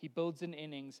time, he builds in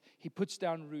innings, he puts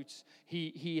down roots,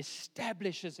 he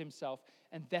establishes himself,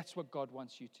 and that's what God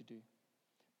wants you to do.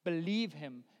 Believe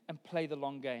Him and play the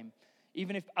long game.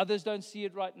 Even if others don't see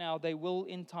it right now, they will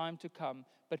in time to come.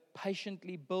 But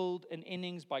patiently build an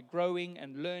innings by growing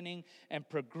and learning and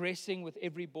progressing with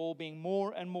every ball, being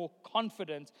more and more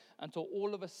confident until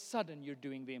all of a sudden you're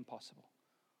doing the impossible.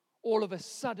 All of a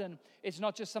sudden, it's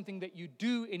not just something that you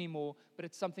do anymore, but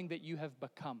it's something that you have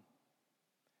become.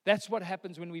 That's what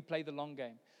happens when we play the long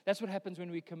game. That's what happens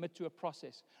when we commit to a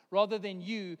process. Rather than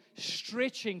you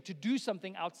stretching to do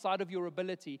something outside of your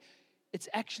ability, it's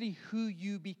actually who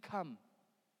you become.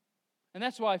 And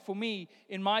that's why for me,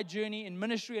 in my journey, in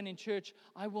ministry and in church,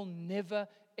 I will never,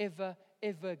 ever,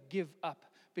 ever give up.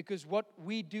 Because what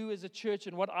we do as a church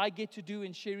and what I get to do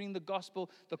in sharing the gospel,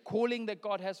 the calling that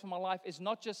God has for my life is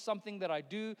not just something that I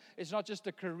do. It's not just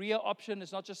a career option.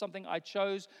 It's not just something I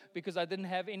chose because I didn't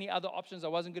have any other options. I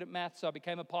wasn't good at math, so I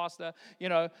became a pastor.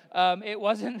 It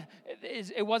wasn't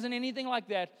anything like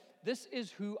that. This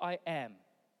is who I am.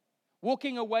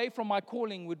 Walking away from my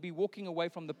calling would be walking away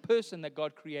from the person that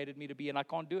God created me to be, and I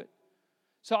can't do it.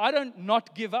 So I don't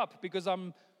not give up because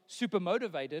I'm super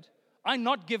motivated. I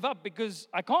not give up because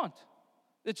I can't.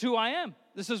 That's who I am.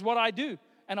 This is what I do.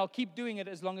 And I'll keep doing it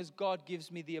as long as God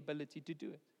gives me the ability to do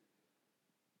it.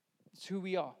 It's who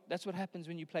we are. That's what happens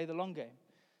when you play the long game.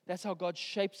 That's how God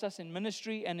shapes us in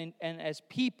ministry and as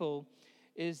people,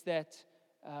 is that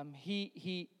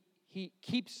He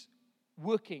keeps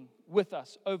working with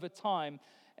us over time.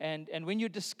 And when you're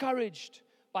discouraged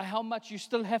by how much you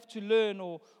still have to learn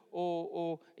or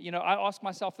I ask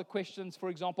myself the questions. For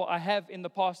example, I have in the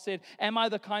past said, am I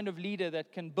the kind of leader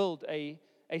that can build a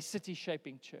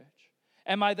city-shaping church?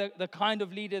 Am I the kind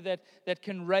of leader that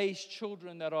can raise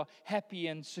children that are happy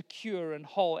and secure and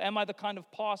whole? Am I the kind of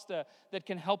pastor that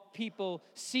can help people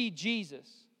see Jesus?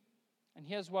 And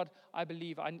here's what I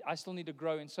believe. I still need to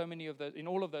grow in so many of those, in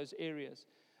all of those areas.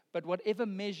 But whatever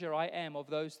measure I am of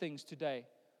those things today,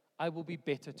 I will be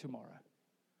better tomorrow.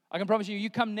 I can promise you, you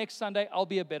come next Sunday, I'll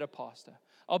be a better pastor.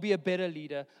 I'll be a better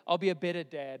leader. I'll be a better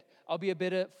dad. I'll be a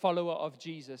better follower of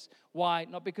Jesus. Why?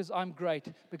 Not because I'm great,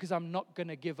 because I'm not going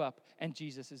to give up, and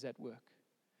Jesus is at work.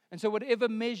 And so whatever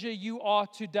measure you are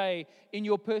today in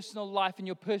your personal life, in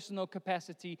your personal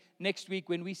capacity, next week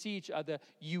when we see each other,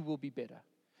 you will be better.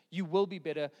 You will be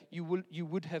better. You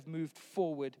would have moved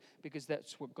forward, because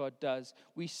that's what God does.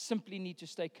 We simply need to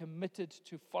stay committed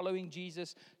to following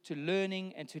Jesus, to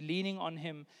learning and to leaning on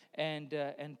Him, and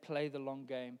play the long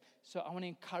game. So I want to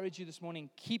encourage you this morning,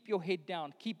 keep your head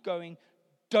down, keep going,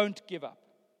 don't give up.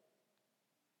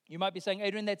 You might be saying,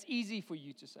 Adrian, that's easy for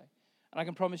you to say. And I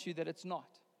can promise you that it's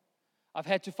not. I've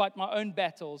had to fight my own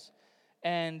battles,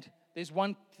 and there's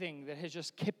one thing that has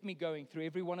just kept me going through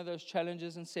every one of those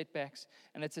challenges and setbacks,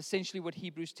 and it's essentially what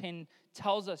Hebrews 10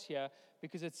 tells us here,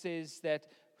 because it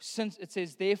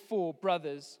says therefore,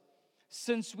 brothers,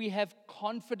 since we have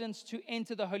confidence to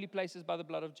enter the holy places by the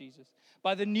blood of Jesus,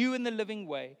 by the new and the living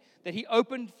way that He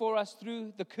opened for us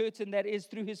through the curtain, that is,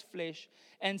 through His flesh,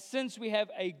 and since we have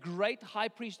a great high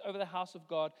priest over the house of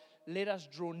God, let us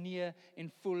draw near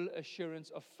in full assurance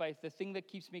of faith. The thing that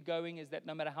keeps me going is that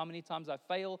no matter how many times I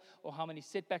fail or how many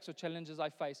setbacks or challenges I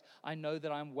face, I know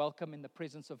that I'm welcome in the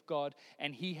presence of God,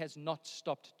 and He has not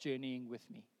stopped journeying with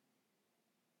me.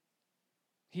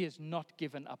 He has not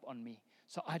given up on me.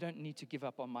 So I don't need to give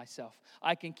up on myself.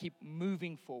 I can keep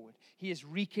moving forward. He has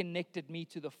reconnected me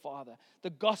to the Father. The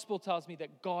gospel tells me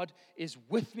that God is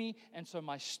with me, and so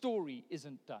my story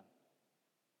isn't done.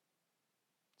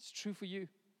 It's true for you.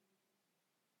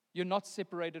 You're not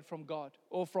separated from God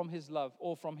or from His love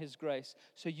or from His grace,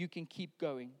 so you can keep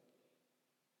going.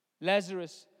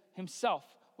 Lazarus himself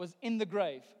was in the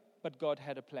grave, but God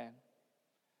had a plan.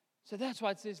 So that's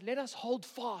why it says, let us hold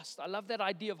fast. I love that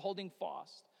idea of holding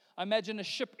fast. I imagine a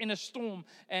ship in a storm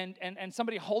and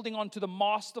somebody holding on to the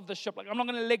mast of the ship. Like, I'm not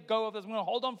going to let go of this. I'm going to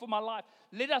hold on for my life.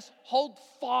 Let us hold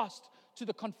fast to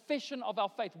the confession of our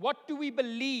faith. What do we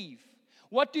believe?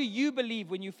 What do you believe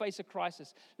when you face a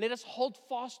crisis? Let us hold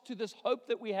fast to this hope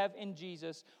that we have in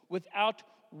Jesus without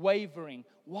wavering.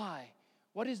 Why?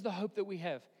 What is the hope that we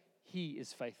have? He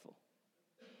is faithful.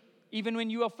 Even when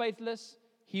you are faithless,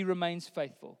 He remains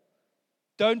faithful.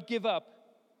 Don't give up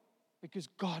because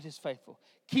God is faithful.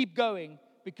 Keep going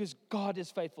because God is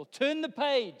faithful. Turn the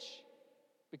page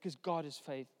because God is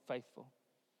faithful.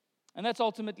 And that's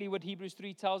ultimately what Hebrews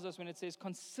 3 tells us when it says,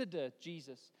 consider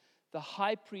Jesus, the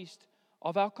high priest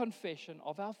of our confession,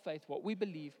 of our faith, what we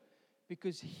believe,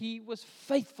 because He was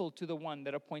faithful to the one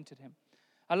that appointed Him.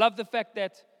 I love the fact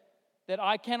that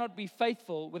I cannot be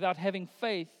faithful without having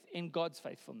faith in God's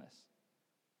faithfulness.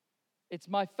 It's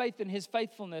my faith in His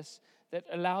faithfulness that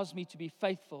allows me to be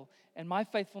faithful. And my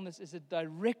faithfulness is a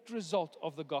direct result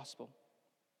of the gospel.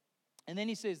 And then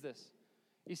he says this.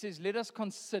 He says, let us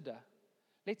consider,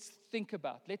 let's think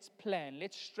about, let's plan,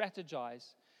 let's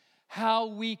strategize how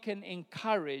we can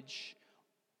encourage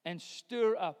and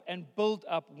stir up and build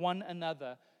up one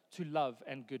another to love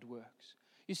and good works.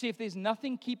 You see, if there's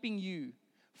nothing keeping you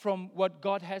from what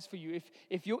God has for you,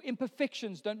 if your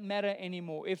imperfections don't matter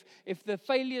anymore, if the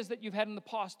failures that you've had in the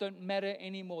past don't matter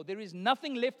anymore, there is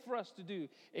nothing left for us to do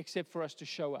except for us to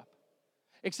show up,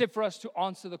 except for us to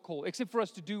answer the call, except for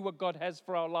us to do what God has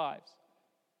for our lives,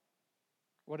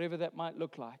 whatever that might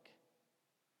look like.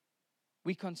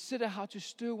 We consider how to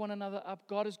stir one another up.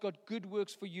 God has got good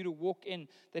works for you to walk in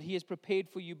that He has prepared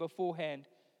for you beforehand.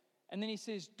 And then he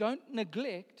says, don't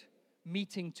neglect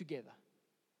meeting together.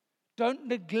 Don't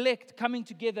neglect coming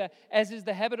together, as is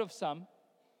the habit of some.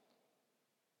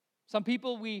 Some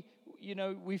people, we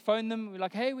phone them, we're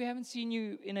like, hey, we haven't seen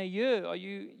you in a year. Are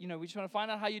you, we just want to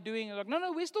find out how you're doing. They're like,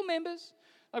 no, we're still members.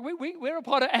 Like, we're a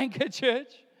part of Anchor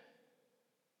Church.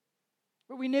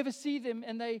 But we never see them,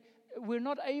 and we're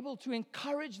not able to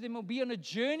encourage them or be on a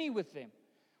journey with them.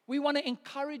 We want to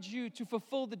encourage you to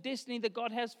fulfill the destiny that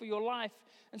God has for your life.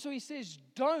 And so he says,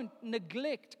 don't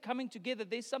neglect coming together.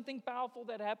 There's something powerful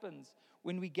that happens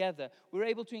when we gather. We're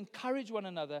able to encourage one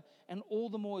another, and all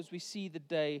the more as we see the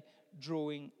day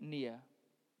drawing near.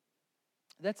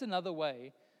 That's another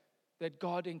way that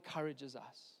God encourages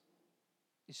us,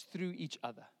 is through each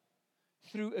other,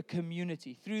 through a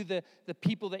community, through the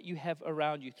people that you have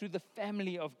around you, through the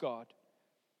family of God.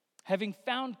 Having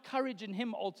found courage in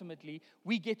Him, ultimately,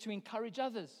 we get to encourage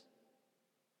others.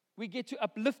 We get to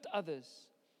uplift others.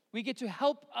 We get to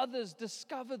help others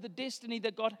discover the destiny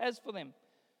that God has for them.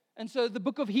 And so the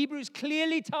book of Hebrews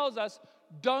clearly tells us,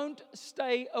 don't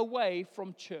stay away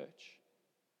from church.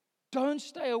 Don't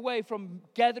stay away from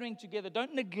gathering together.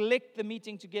 Don't neglect the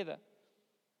meeting together.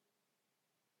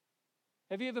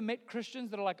 Have you ever met Christians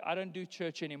that are like, I don't do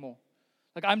church anymore?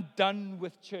 Like, I'm done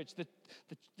with church.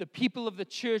 The people of the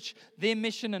church, their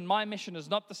mission and my mission is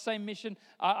not the same mission.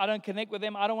 I don't connect with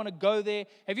them. I don't want to go there.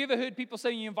 Have you ever heard people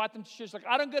say when you invite them to church, like,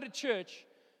 I don't go to church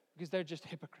because they're just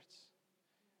hypocrites?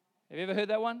 Have you ever heard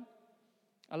that one?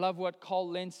 I love what Carl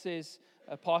Lentz says,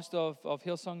 a pastor of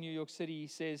Hillsong, New York City. He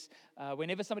says,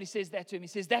 whenever somebody says that to him, he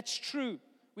says, that's true.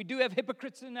 We do have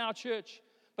hypocrites in our church,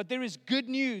 but there is good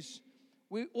news.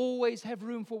 We always have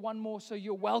room for one more, so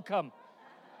you're welcome.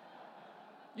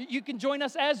 You can join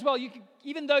us as well.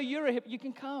 Even though you're a you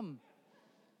can come.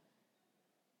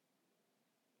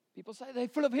 People say they're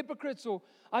full of hypocrites, or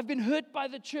I've been hurt by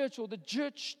the church, or the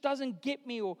church doesn't get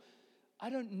me, or I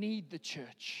don't need the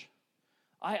church.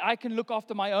 I can look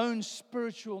after my own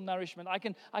spiritual nourishment. I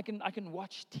can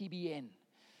watch TBN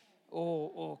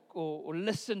or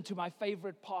listen to my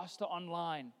favorite pastor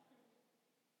online.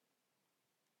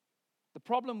 The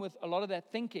problem with a lot of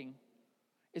that thinking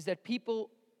is that people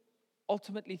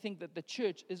ultimately think that the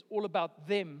church is all about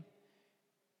them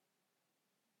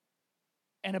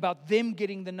and about them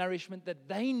getting the nourishment that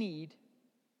they need,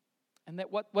 and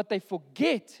that what they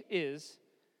forget is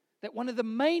that one of the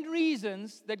main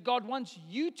reasons that God wants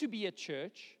you to be a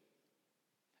church,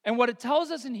 and what it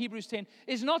tells us in Hebrews 10,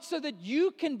 is not so that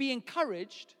you can be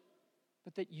encouraged,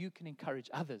 but that you can encourage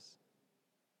others.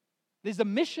 There's a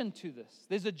mission to this.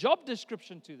 There's a job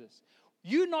description to this.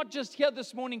 You're not just here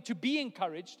this morning to be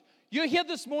encouraged. You're here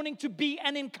this morning to be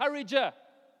an encourager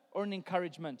or an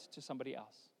encouragement to somebody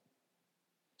else.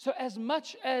 So as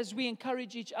much as we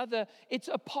encourage each other, it's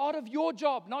a part of your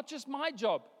job, not just my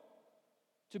job,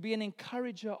 to be an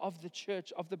encourager of the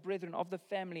church, of the brethren, of the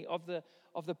family, of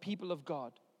the people of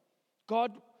God.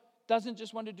 God doesn't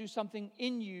just want to do something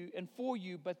in you and for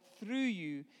you, but through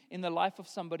you in the life of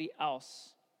somebody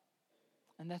else.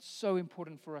 And that's so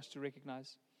important for us to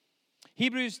recognize.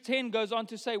 Hebrews 10 goes on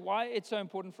to say why it's so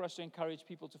important for us to encourage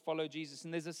people to follow Jesus.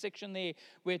 And there's a section there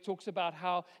where it talks about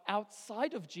how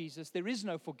outside of Jesus, there is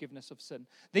no forgiveness of sin.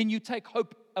 Then you take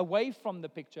hope away from the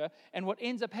picture. And what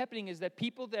ends up happening is that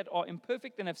people that are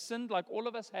imperfect and have sinned like all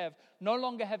of us have, no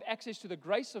longer have access to the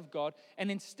grace of God and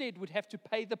instead would have to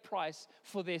pay the price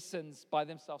for their sins by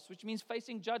themselves, which means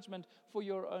facing judgment for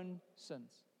your own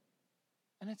sins.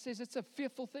 And it says it's a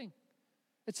fearful thing.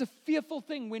 It's a fearful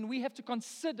thing when we have to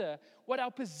consider what our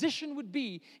position would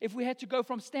be if we had to go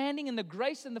from standing in the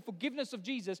grace and the forgiveness of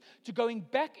Jesus to going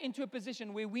back into a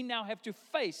position where we now have to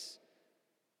face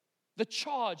the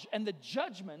charge and the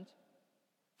judgment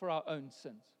for our own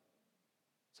sins.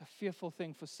 It's a fearful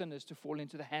thing for sinners to fall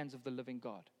into the hands of the living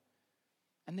God.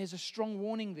 And there's a strong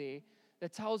warning there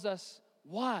that tells us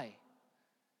why.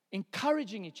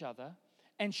 Encouraging each other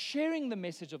and sharing the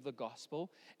message of the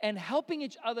gospel and helping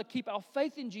each other keep our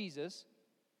faith in Jesus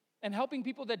and helping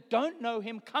people that don't know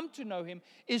Him come to know Him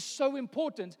is so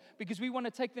important, because we want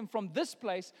to take them from this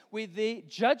place where their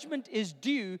judgment is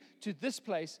due to this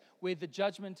place where the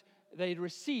judgment, they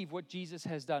receive what Jesus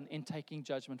has done in taking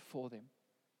judgment for them.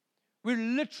 We're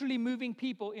literally moving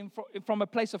people from a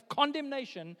place of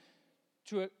condemnation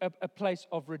to a place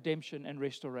of redemption and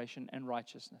restoration and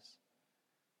righteousness.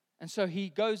 And so he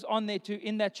goes on there to,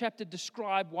 in that chapter,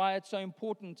 describe why it's so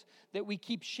important that we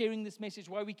keep sharing this message,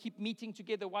 why we keep meeting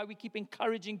together, why we keep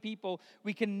encouraging people.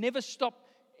 We can never stop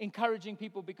encouraging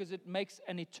people because it makes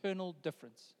an eternal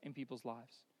difference in people's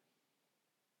lives.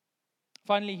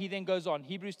 Finally, he then goes on,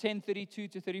 Hebrews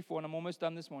 10:32-34, and I'm almost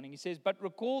done this morning. He says, "But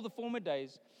recall the former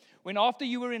days when after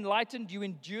you were enlightened, you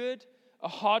endured a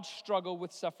hard struggle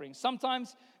with suffering,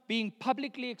 sometimes being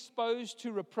publicly exposed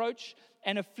to reproach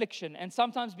and affliction, and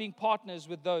sometimes being partners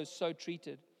with those so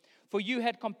treated. For you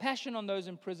had compassion on those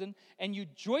in prison, and you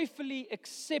joyfully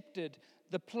accepted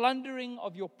the plundering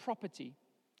of your property,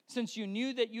 since you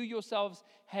knew that you yourselves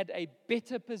had a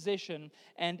better possession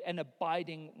and an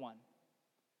abiding one."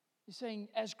 He's saying,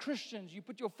 as Christians, you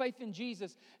put your faith in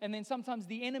Jesus, and then sometimes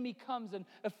the enemy comes, and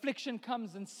affliction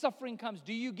comes, and suffering comes.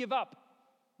 Do you give up?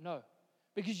 No.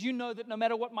 Because you know that no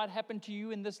matter what might happen to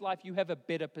you in this life, you have a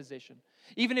better possession.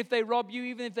 Even if they rob you,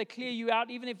 even if they clear you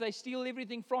out, even if they steal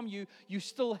everything from you, you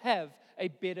still have a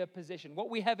better possession. What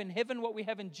we have in heaven, what we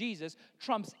have in Jesus,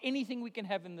 trumps anything we can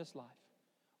have in this life.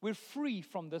 We're free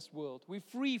from this world. We're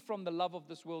free from the love of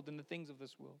this world and the things of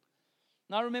this world.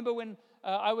 Now, I remember when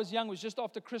I was young, it was just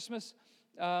after Christmas,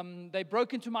 they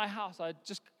broke into my house.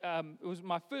 It was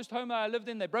my first home that I lived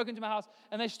in. They broke into my house,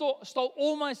 and they stole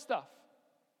all my stuff.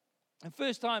 The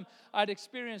first time I'd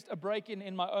experienced a break-in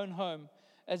in my own home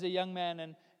as a young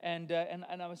man, and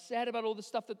I was sad about all the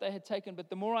stuff that they had taken, but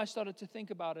the more I started to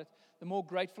think about it, the more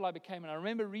grateful I became. And I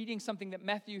remember reading something that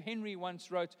Matthew Henry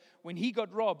once wrote when he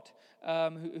got robbed,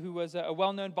 who was a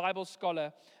well-known Bible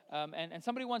scholar, and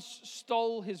somebody once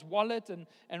stole his wallet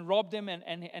and robbed him,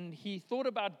 and he thought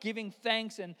about giving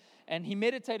thanks, and he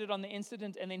meditated on the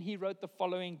incident, and then he wrote the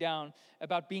following down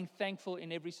about being thankful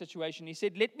in every situation. He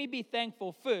said, "Let me be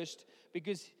thankful first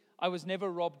because I was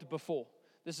never robbed before.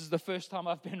 This is the first time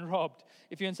I've been robbed."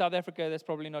 If you're in South Africa, that's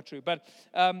probably not true. But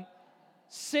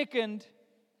second,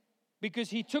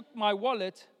 because he took my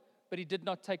wallet, but he did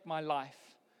not take my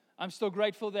life. I'm still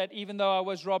grateful that even though I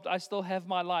was robbed, I still have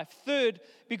my life. Third,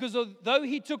 because although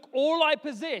he took all I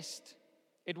possessed,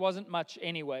 it wasn't much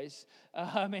anyways,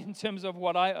 in terms of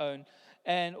what I own,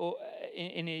 or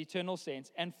in an eternal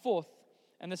sense. And fourth,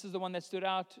 and this is the one that stood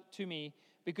out to me,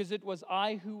 because it was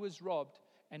I who was robbed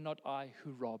and not I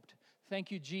who robbed. Thank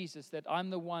you, Jesus, that I'm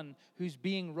the one who's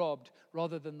being robbed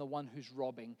rather than the one who's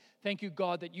robbing. Thank you,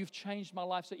 God, that you've changed my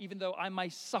life. So even though I may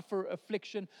suffer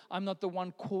affliction, I'm not the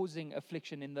one causing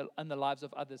affliction in the lives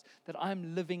of others, that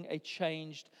I'm living a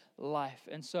changed life.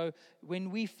 And so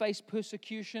when we face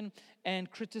persecution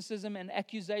and criticism and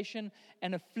accusation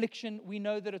and affliction, we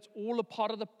know that it's all a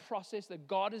part of the process, that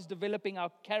God is developing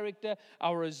our character,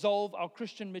 our resolve, our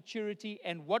Christian maturity,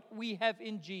 and what we have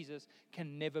in Jesus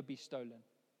can never be stolen.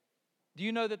 Do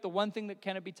you know that the one thing that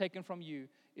cannot be taken from you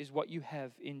is what you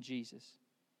have in Jesus?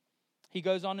 He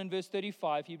goes on in verse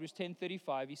 35, Hebrews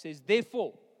 10:35. He says,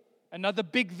 "Therefore," another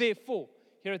big therefore,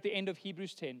 here at the end of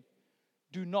Hebrews 10,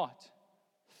 "do not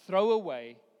throw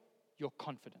away your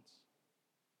confidence."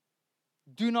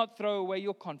 Do not throw away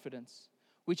your confidence,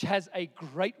 which has a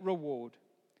great reward,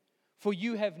 for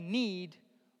you have need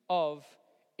of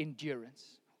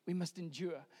endurance. We We must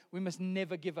endure. We must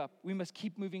never give up. We must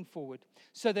keep moving forward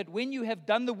so that when you have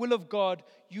done the will of God,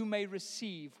 you may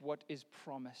receive what is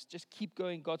promised. Just keep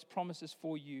going. God's promises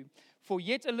for you. For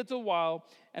yet a little while,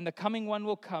 and the coming one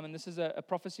will come. And this is a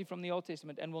prophecy from the Old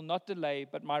Testament, and will not delay.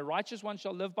 But my righteous one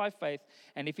shall live by faith.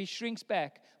 And if he shrinks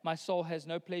back, my soul has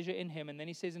no pleasure in him. And then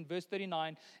he says in verse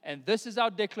 39, and this is our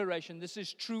declaration. This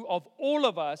is true of all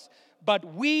of us. But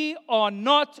we are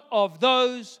not of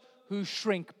those who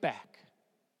shrink back.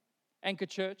 Anchor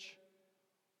Church,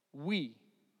 we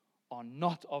are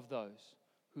not of those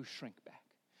who shrink back.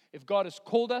 If God has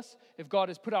called us, if God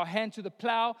has put our hand to the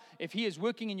plow, if He is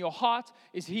working in your heart,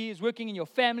 if He is working in your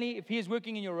family, if He is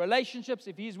working in your relationships,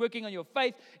 if He is working on your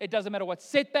faith, it doesn't matter what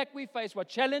setback we face, what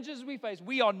challenges we face,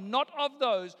 we are not of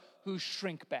those who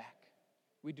shrink back.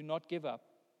 We do not give up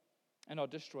and are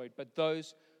destroyed, but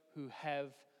those who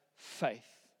have faith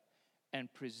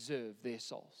and preserve their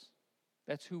souls.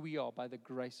 That's who we are by the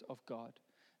grace of God.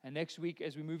 And next week,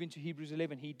 as we move into Hebrews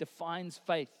 11, he defines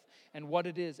faith and what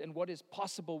it is and what is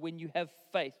possible when you have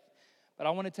faith. But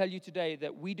I want to tell you today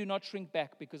that we do not shrink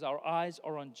back because our eyes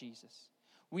are on Jesus.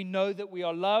 We know that we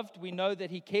are loved. We know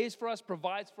that he cares for us,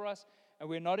 provides for us, and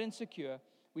we're not insecure.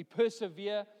 We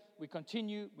persevere. We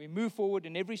continue, we move forward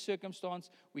in every circumstance.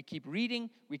 We keep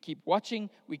reading, we keep watching,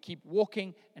 we keep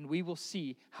walking, and we will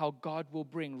see how God will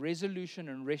bring resolution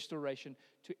and restoration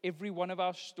to every one of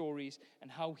our stories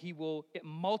and how he will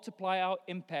multiply our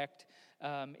impact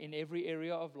in every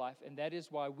area of life. And that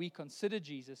is why we consider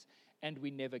Jesus and we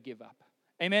never give up.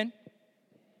 Amen?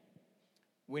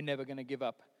 We're never going to give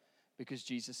up because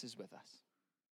Jesus is with us.